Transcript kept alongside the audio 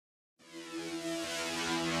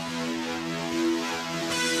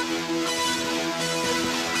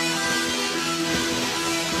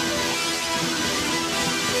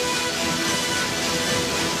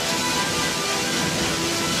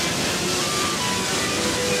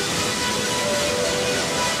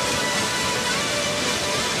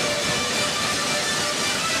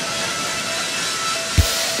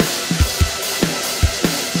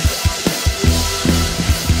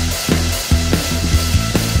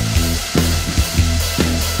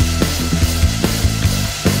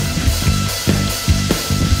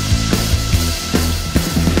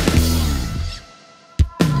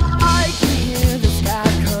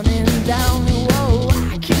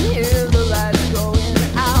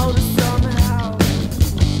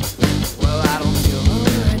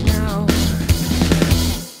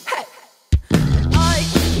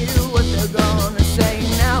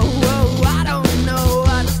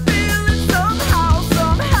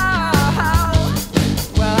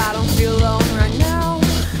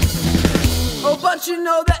you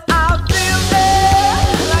know that I feel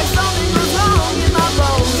it, like something was wrong in my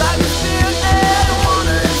bones. I can feel it,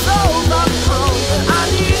 wandering souls of home. I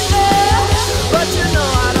need it, but you know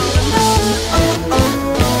I don't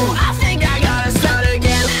know. I think I gotta start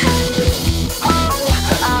again. Oh,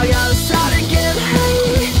 I gotta start again.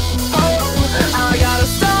 Oh, I gotta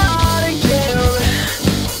start again.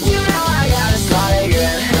 You know I gotta start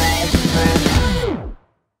again.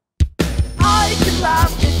 I can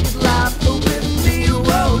laugh if you laugh with me.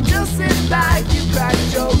 Whoa, just sit back, you crack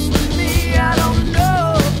jokes with me. I don't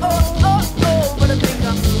know, but I think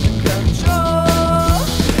I'm losing control.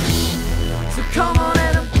 So come on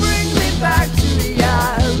and bring me back to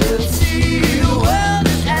reality. The world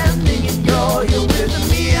is ending and you're with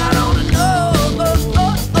me. I don't know,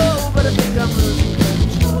 but I think I'm losing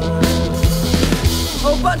control.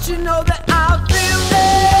 Oh, but you know that I feel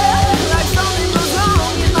it, like something was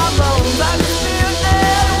wrong in my bones. I can feel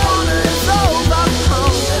it, wandering souls of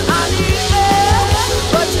home. I need it,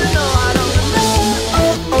 but you know I don't know.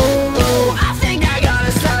 I think I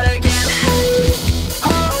gotta start again.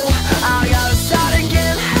 Oh, I gotta start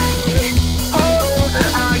again. Oh,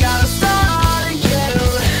 I gotta start again.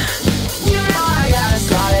 You know I gotta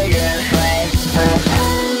start again.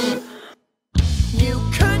 You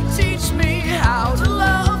could teach me how to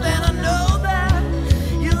love, and I know that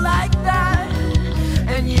you like that.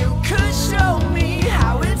 And you could show me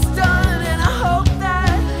how it's done, and I hope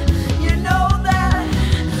that you know that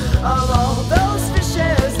of all those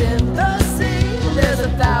fishes in the sea, there's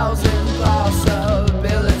 1,000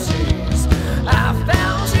 possibilities. I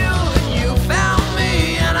found you and you found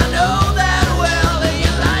me, and I know that well that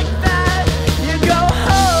you like that. You go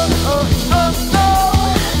home,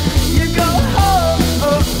 you go home,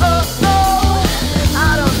 I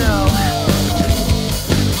don't know,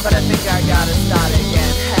 but I think I gotta start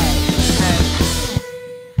again. Hey, hey.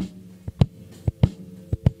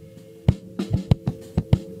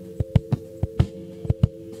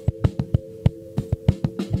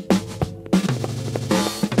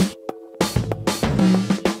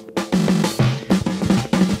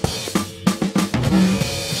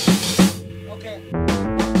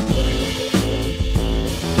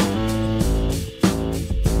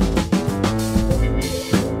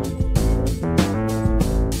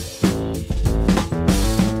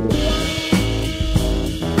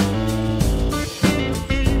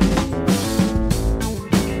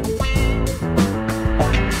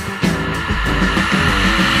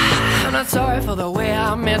 I'm not sorry for the way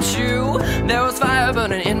I met you. There was fire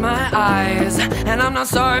burning in my eyes. And I'm not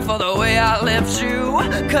sorry for the way I left you,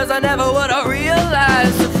 cause I never would have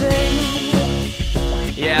realized the thing.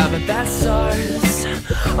 Yeah, but that starts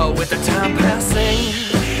with the time passing.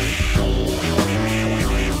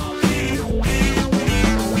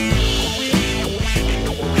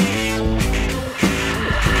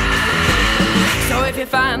 So if you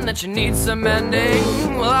find that you need some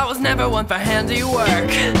mending, well, I was never one for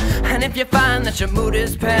handiwork. And if you find that your mood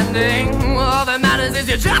is pending, well, all that matters is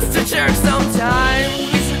you're just a jerk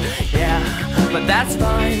sometimes. Yeah, but that's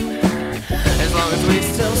fine, as long as we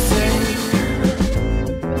still sing.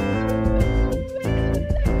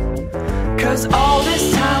 Cause all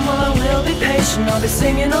this time, well, I will be patient. I'll be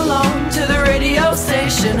singing along to the radio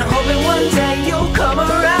station, hoping one day you'll come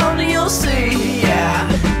around and you'll see, yeah,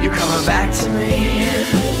 you're coming back to me.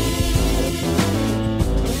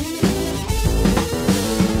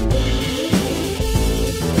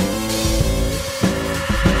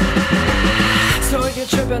 So if you're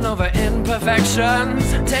tripping over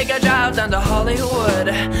imperfections, take a drive down to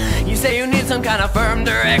Hollywood. You say you need some kind of firm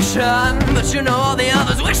direction, but you know all the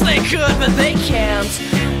others wish they could, but they can't.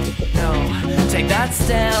 No, take that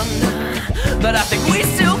stand. But I think we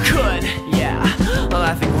still could. Yeah, well,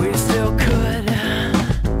 I think we still could.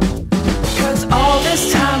 Cause all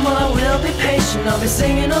this time, well, I will be patient. I'll be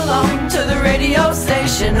singing along to the radio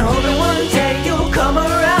station, hoping one day you'll come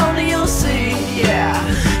around and you'll see, yeah,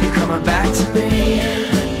 you're coming back to me.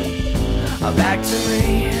 Back to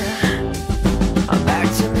me. Back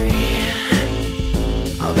to me.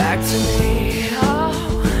 Back to me. Oh,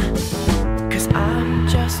 cause I'm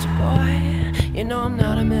just a boy. You know I'm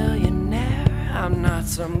not a millionaire. I'm not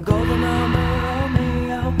some golden arm or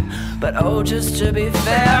Romeo. But oh, just to be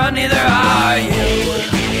fair, neither are you.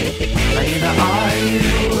 Neither are you.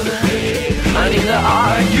 Neither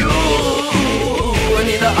are you.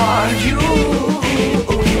 Neither are you. Neither are you.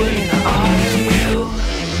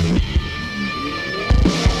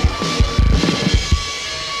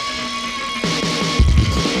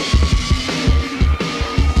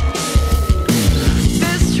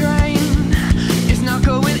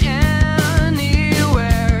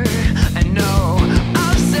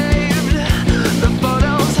 The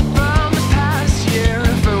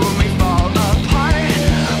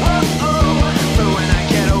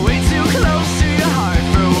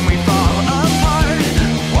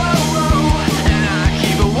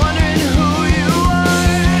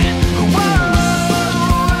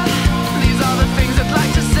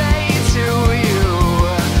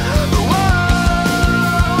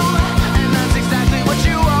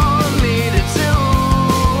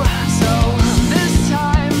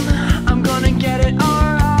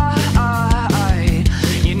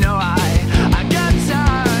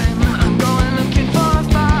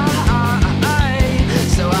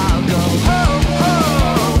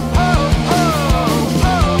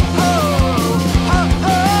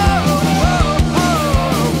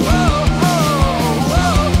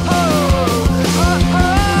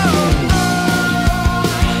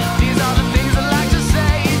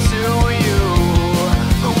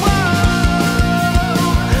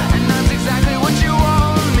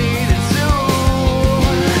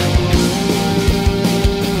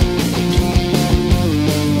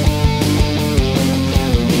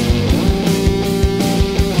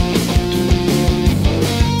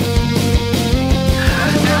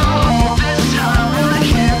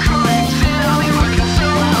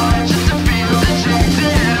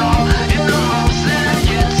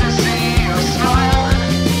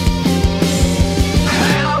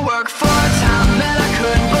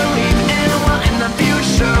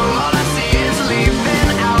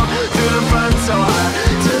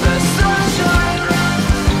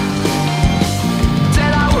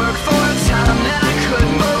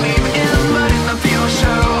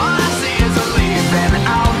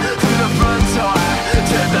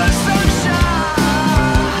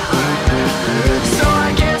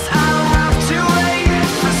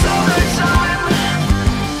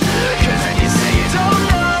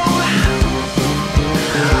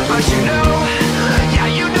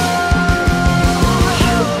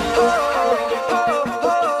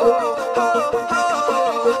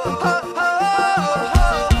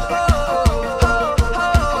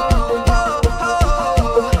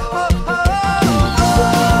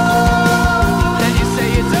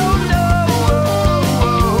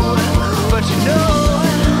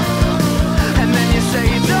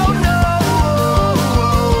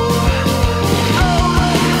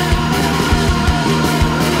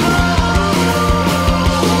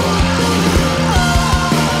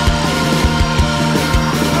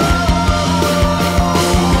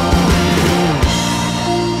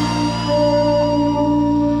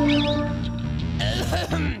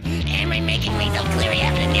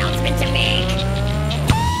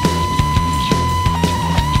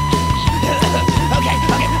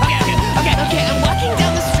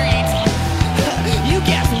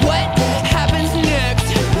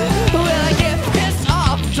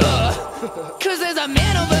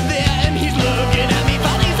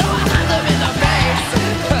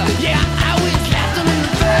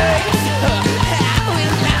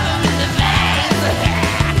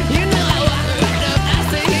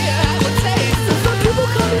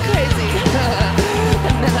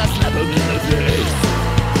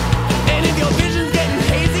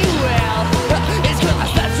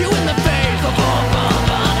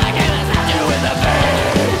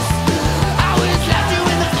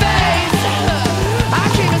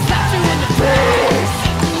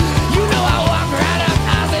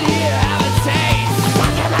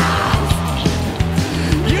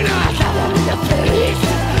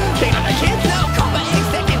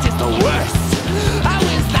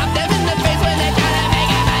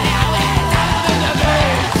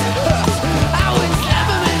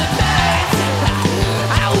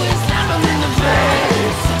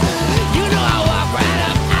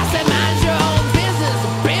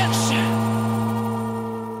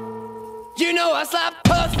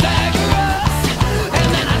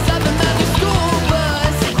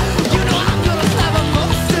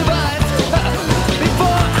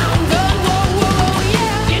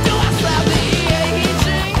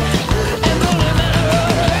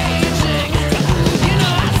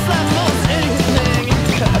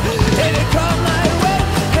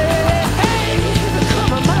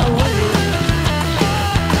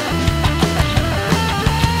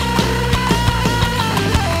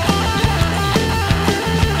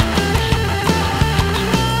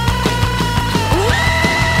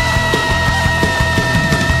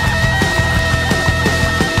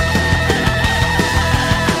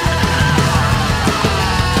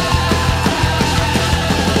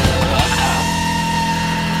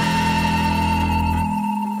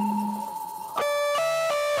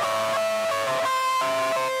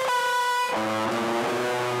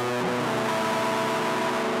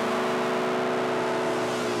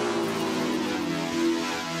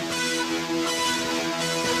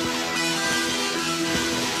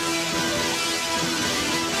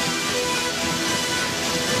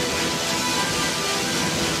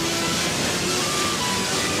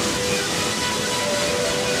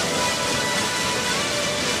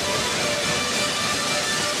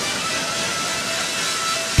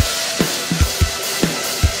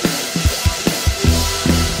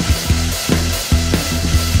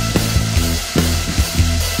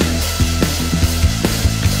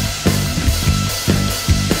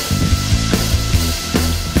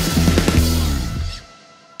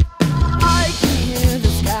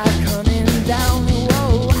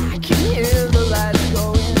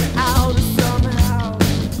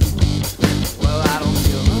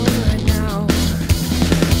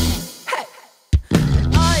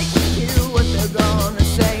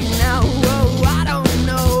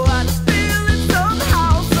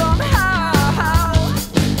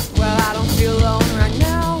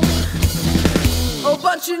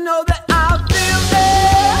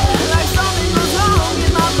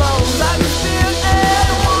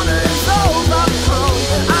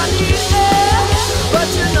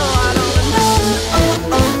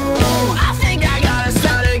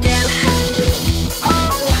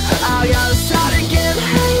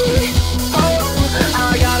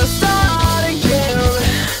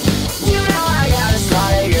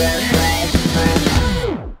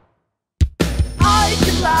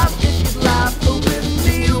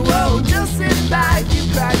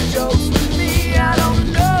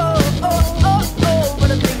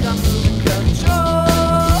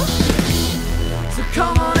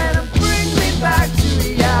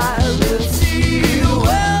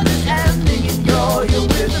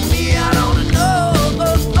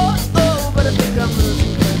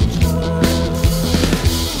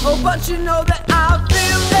but you know that I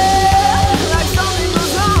feel it, like something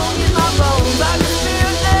goes wrong in my bones. I can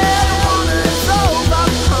feel it, wandering so far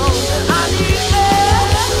from home. I need it,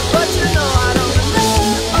 but you know I don't know.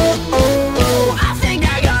 I think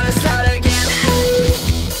I gotta start again.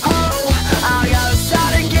 I gotta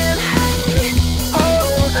start again.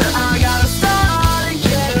 I gotta start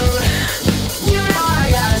again. I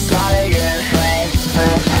gotta start again.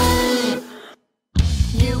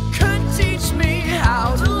 You could teach me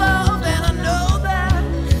how to love, and I know that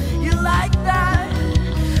you like that.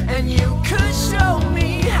 And you could show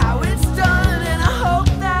me how it's done, and I hope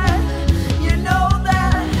that you know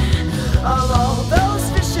that of all those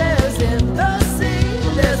fishes in the sea,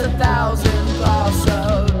 there's 1,000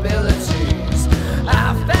 possibilities.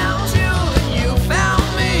 I found you and you found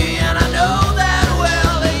me, and I know that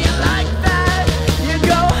well that you like that. You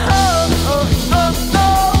go home, oh, oh,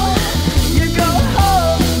 oh. You go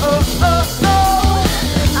home, oh, oh, oh.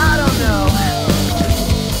 I don't know,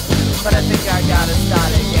 but I think I gotta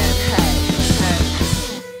start again. Hey, hey.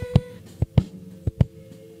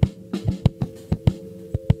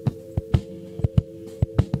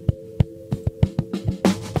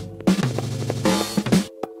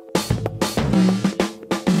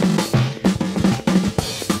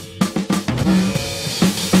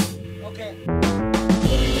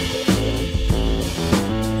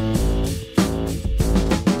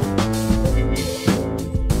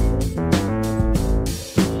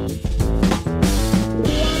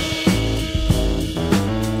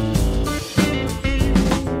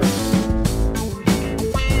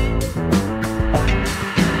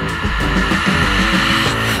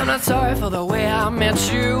 I'm not sorry for the way I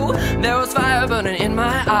met you. There was fire burning in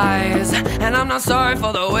my eyes. And I'm not sorry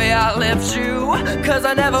for the way I left you, cause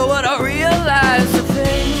I never would have realized a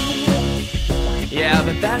thing. Yeah,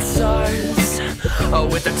 but that starts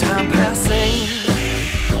with the time passing.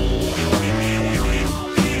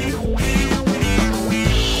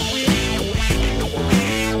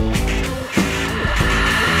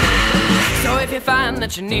 So if you find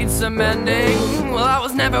that you need some mending, well, I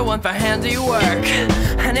was never one for handiwork.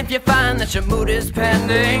 And if you find that your mood is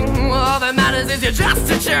pending, well, all that matters is you're just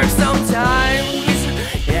a jerk sometimes.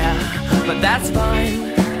 Yeah, but that's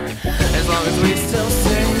fine, as long as we still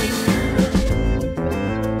sing.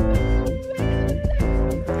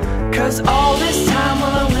 Cause all this time,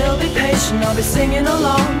 well, I will be patient. I'll be singing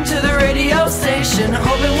along to the radio station,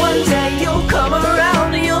 hoping one day you'll come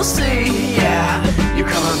around and you'll see. Yeah, you're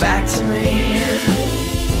coming back to me.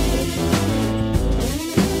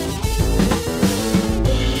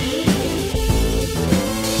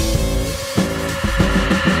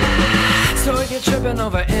 So if you're tripping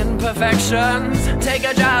over imperfections, take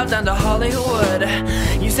a drive down to Hollywood.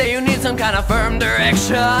 You say you need some kind of firm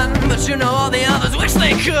direction, but you know all the others wish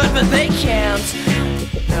they could, but they can't.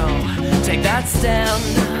 No, take that stand.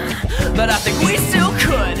 But I think we still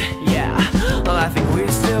could. Yeah, well, I think we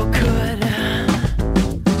still could.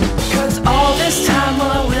 Cause all this time,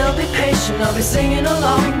 well, I will be patient. I'll be singing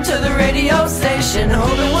along to the radio station,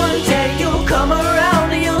 hoping one day you'll come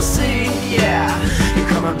around and you'll see. Yeah, you're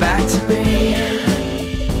coming back to me.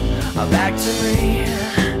 Back to me.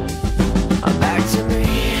 Back to me.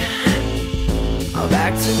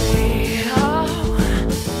 Back to me. Oh,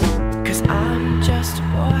 cause I'm just a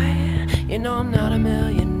boy. You know I'm not a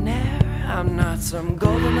millionaire. I'm not some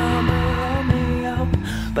golden armor Romeo.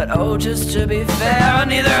 But oh, just to be fair,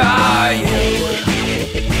 neither are you.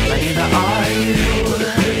 Neither are you.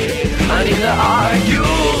 Neither are you.